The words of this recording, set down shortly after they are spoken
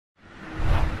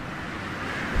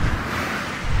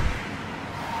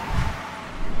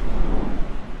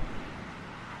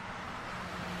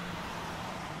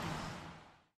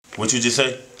What you just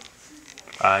say?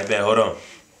 Alright, bet, hold on.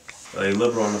 Hey,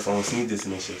 Lil Bro on the phone, sneak this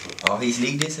and that shit for me. Oh, he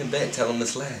sneak this and bet, tell him to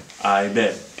slide. Alright,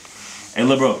 bet. Hey,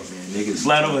 Lil Bro, Man,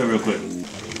 slide over here real quick.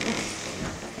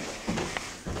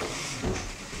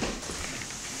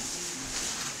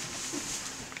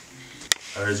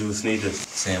 I heard you was sneak this.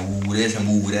 Saying woo this and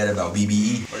woo that about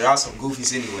BBE. Well, y'all some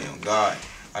goofies anyway, on God.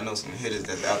 I know some hitters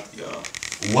that's out there, y'all.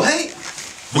 What?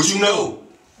 What you know?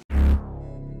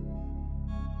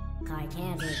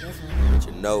 What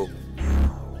you know?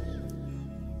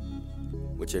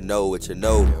 What you know, what you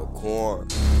know? Yo, corn.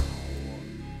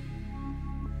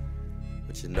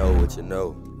 What you know, what you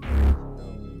know?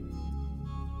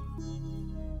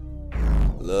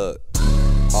 Look.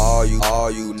 All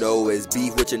you know is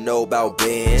beef. What you know about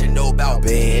bands? What you know about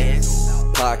bands?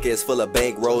 Pockets full of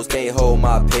bank rolls, can't hold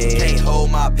my pen. Can't hold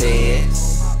my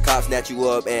pants. Cops snatch you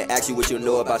up and ask you what you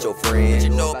know about your friends.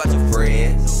 What you know about your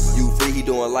friends? You free, he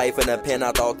doing life in a pen.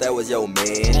 I thought that was your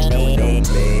man. Man.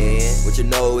 What you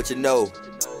know? What you know?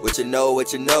 What you know?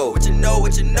 What you know? What you know?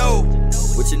 What you know?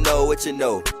 What you know? What you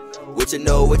know? What you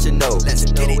know? What you know?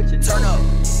 Let's get it. Turn up.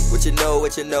 What you know?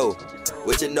 What you know?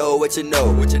 What you know? What you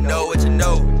know? What you know? What you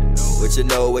know? What you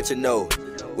know? What you know?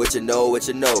 What you know? What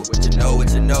you know? What you know?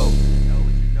 What you know?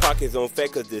 Pockets on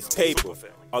fat cause this paper.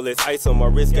 All this ice on my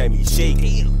wrist got me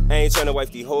shaking. I ain't tryna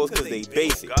wipe these hoes cause they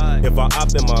basic. If I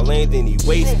opt in my lane, then he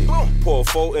wasted. Pour a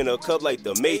 4 in a cup like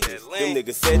the Matrix. Them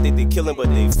niggas said that they killin', but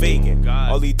they faking.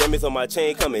 All these dummies on my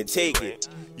chain, come and take it.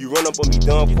 You run up on me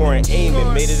dumb, pouring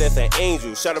aiming. Made it as an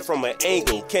angel, shot it from an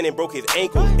angle. Cannon broke his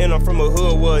ankle, and I'm from a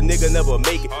hood where a nigga never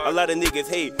make it. A lot of niggas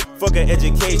hate, fuck an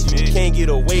education. You can't get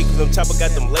away cause them chopper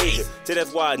got them lasers. So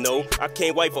that's why I know I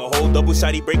can't wipe a whole double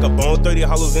shotty, break a bone. 30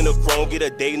 hollows in the chrome, get a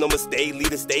day, no mistake.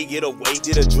 Lead a stay, get away.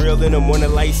 Did a drill in the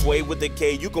morning, light sway with the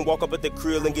K. You can walk up at the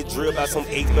crib and get drilled by some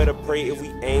eights. Better pray if we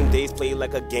aim, days play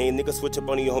like a game. Nigga switch up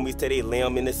on your homies till they lay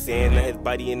him in the sand. Now his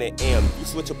body in the am. You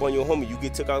switch up on your homie, you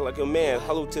get took out like a man.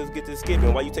 Hollow tips get to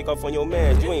skipping. Why you take off on your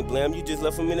man? You ain't blam, you just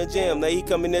left him in a jam. Now he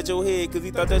coming at your head cause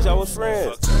he thought that y'all was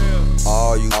friends.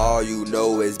 All you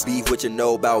know is beef. What you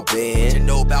know about bands? What you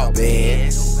know about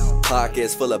bands?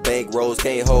 Pockets full of bank rolls,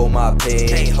 can't hold my pen.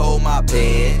 Can't hold my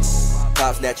pen.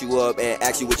 Cops snatch you up and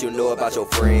ask you what you know about your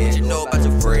friends. What you know about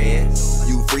your friends?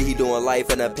 You free, he doing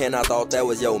life in a pen. I thought that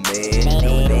was your man.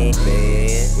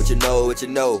 Man. What you know? What you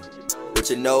know? What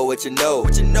you know? What you know?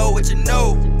 What you know? What you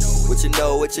know? What you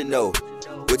know? What you know?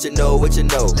 What you know? What you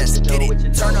know? Let's get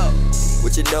it. Turn up.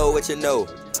 What you know? What you know?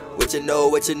 What you know?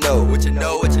 What you know? What you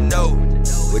know? What you know?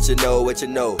 What you know? What you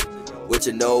know? What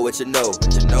you know? What you know?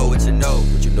 What you know? What you know?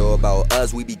 What you know about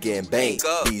us? We be getting banged.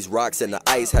 These rocks in the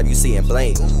ice have you seeing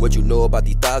blame? What you know about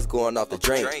these thighs going off the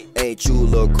drain? Ain't you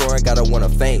Lil Corn? Gotta wanna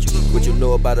faint. What you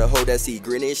know about a hoe that see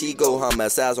green and she go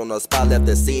homicides on the spot, left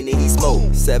the scene and he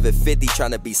smoke. 750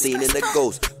 tryna be seen in the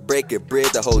ghost. Break it, bread,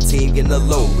 the whole team getting the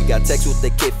low. We got text with the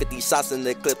kid, 50 shots in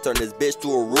the clip, turn this bitch to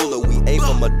a ruler. We aim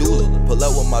for medulla. Pull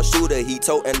up with my shooter, he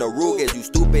totin' the Rugas. You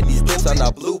stupid, these clips are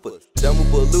not bloopers. Dumb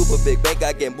looper, big bank,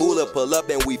 I get booler. Pull up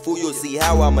and we fool, you'll see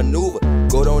how I maneuver.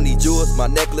 Gold on these jewels, my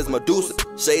necklace Medusa.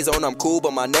 Shades on, I'm cool,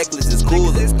 but my necklace is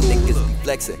cooler. Niggas be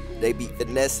flexing, they be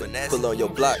finessing. Pull on your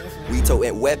block, we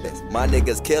totin' weapons. My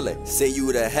niggas killing, send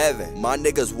you to heaven. My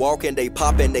niggas walking, they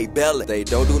popping, they belling. They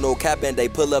don't do no capping, they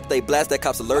pull up, they blast. The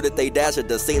cops alerted, they dash it.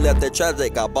 The scene left their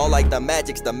tragic. Got ball like the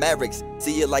Magics, the Mavericks.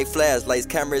 See it like flashlights,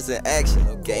 cameras in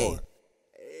action. Game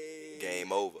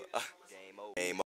over.